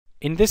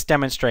In this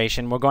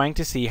demonstration, we're going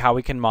to see how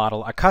we can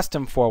model a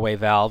custom four-way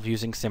valve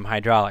using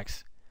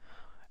SimHydraulics.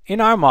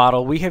 In our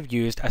model, we have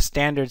used a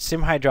standard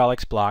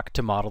SimHydraulics block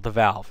to model the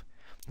valve.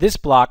 This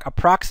block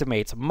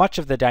approximates much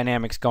of the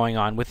dynamics going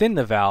on within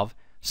the valve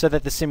so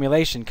that the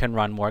simulation can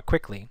run more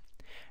quickly.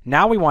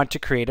 Now we want to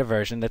create a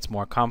version that's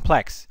more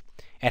complex.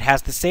 It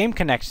has the same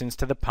connections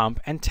to the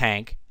pump and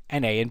tank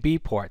and A and B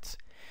ports.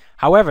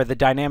 However, the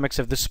dynamics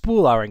of the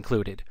spool are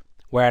included,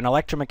 where an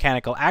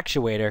electromechanical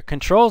actuator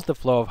controls the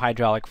flow of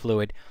hydraulic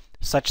fluid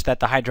such that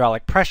the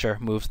hydraulic pressure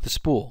moves the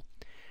spool.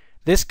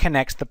 This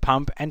connects the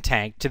pump and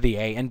tank to the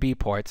A and B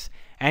ports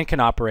and can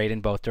operate in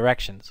both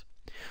directions.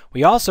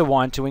 We also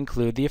want to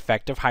include the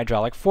effect of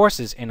hydraulic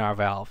forces in our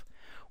valve,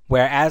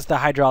 where as the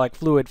hydraulic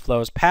fluid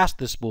flows past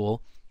the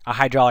spool, a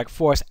hydraulic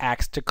force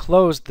acts to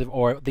close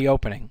the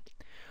opening.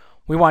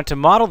 We want to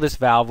model this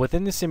valve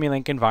within the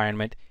Simulink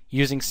environment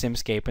using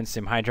Simscape and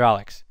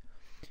SimHydraulics.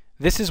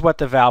 This is what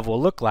the valve will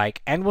look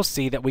like, and we'll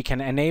see that we can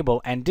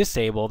enable and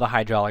disable the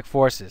hydraulic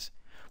forces.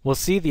 We'll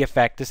see the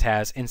effect this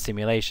has in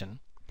simulation.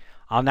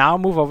 I'll now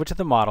move over to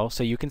the model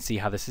so you can see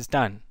how this is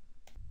done.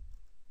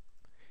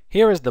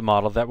 Here is the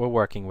model that we're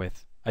working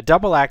with. A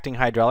double-acting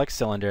hydraulic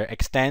cylinder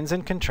extends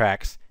and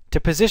contracts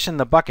to position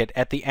the bucket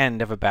at the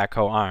end of a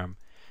backhoe arm.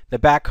 The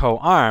backhoe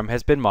arm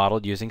has been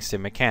modeled using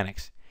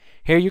SimMechanics.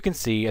 Here you can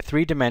see a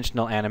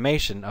three-dimensional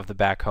animation of the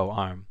backhoe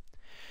arm.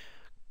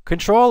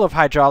 Control of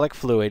hydraulic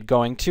fluid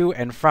going to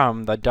and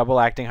from the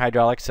double-acting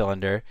hydraulic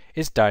cylinder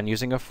is done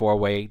using a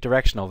four-way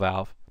directional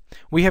valve.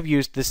 We have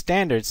used the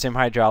standard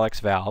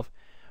SimHydraulics valve,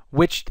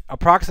 which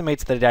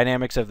approximates the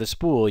dynamics of the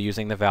spool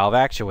using the valve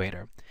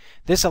actuator.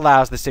 This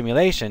allows the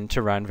simulation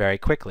to run very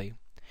quickly.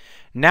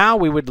 Now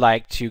we would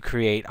like to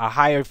create a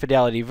higher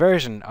fidelity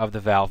version of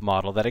the valve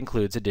model that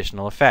includes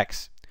additional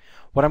effects.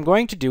 What I'm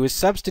going to do is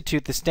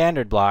substitute the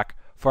standard block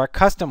for a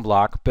custom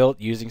block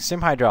built using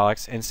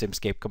SimHydraulics and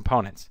Simscape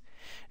components.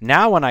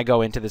 Now when I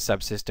go into the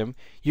subsystem,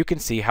 you can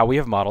see how we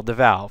have modeled the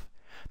valve.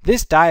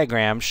 This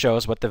diagram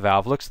shows what the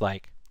valve looks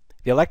like.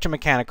 The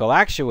electromechanical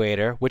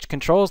actuator, which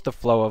controls the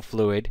flow of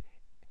fluid,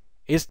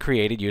 is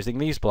created using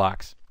these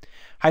blocks.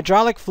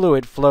 Hydraulic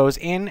fluid flows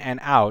in and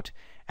out,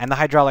 and the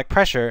hydraulic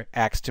pressure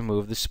acts to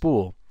move the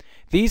spool.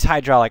 These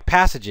hydraulic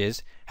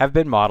passages have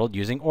been modeled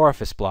using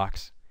orifice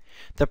blocks.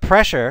 The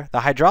pressure,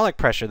 the hydraulic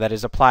pressure that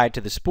is applied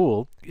to the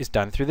spool, is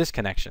done through this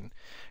connection.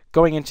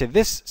 Going into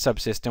this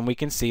subsystem, we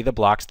can see the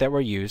blocks that were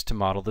used to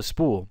model the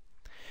spool.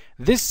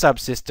 This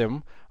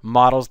subsystem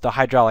models the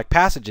hydraulic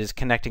passages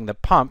connecting the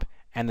pump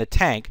and the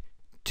tank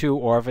to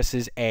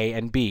orifices A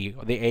and B,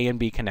 or the A and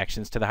B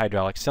connections to the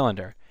hydraulic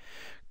cylinder.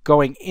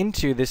 Going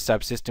into this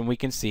subsystem, we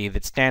can see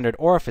that standard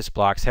orifice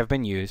blocks have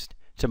been used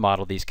to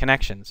model these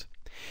connections.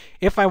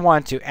 If I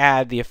want to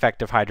add the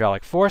effect of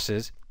hydraulic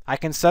forces, I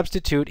can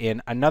substitute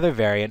in another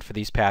variant for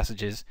these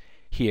passages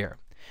here.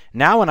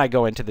 Now when I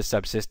go into the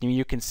subsystem,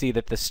 you can see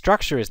that the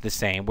structure is the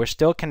same. We're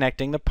still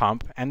connecting the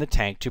pump and the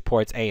tank to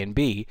ports A and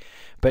B,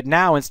 but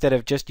now instead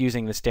of just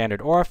using the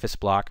standard orifice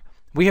block,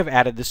 we have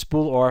added the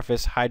spool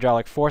orifice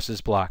hydraulic forces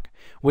block,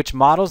 which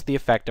models the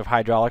effect of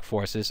hydraulic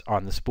forces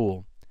on the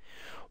spool.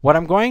 What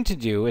I'm going to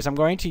do is I'm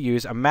going to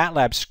use a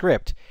MATLAB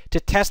script to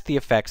test the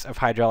effects of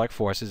hydraulic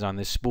forces on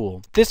this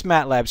spool. This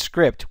MATLAB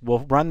script will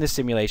run the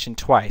simulation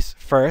twice,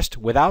 first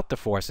without the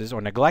forces or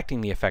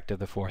neglecting the effect of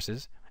the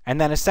forces, and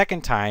then a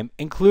second time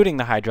including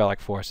the hydraulic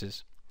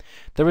forces.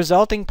 The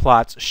resulting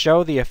plots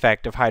show the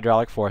effect of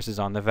hydraulic forces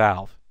on the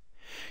valve.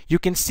 You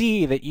can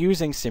see that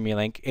using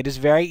Simulink, it is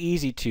very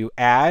easy to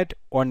add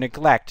or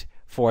neglect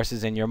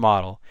forces in your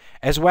model,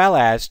 as well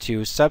as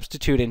to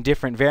substitute in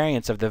different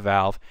variants of the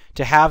valve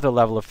to have the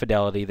level of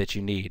fidelity that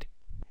you need.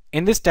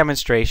 In this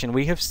demonstration,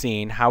 we have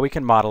seen how we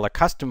can model a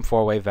custom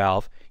four-way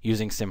valve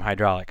using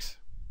SimHydraulics.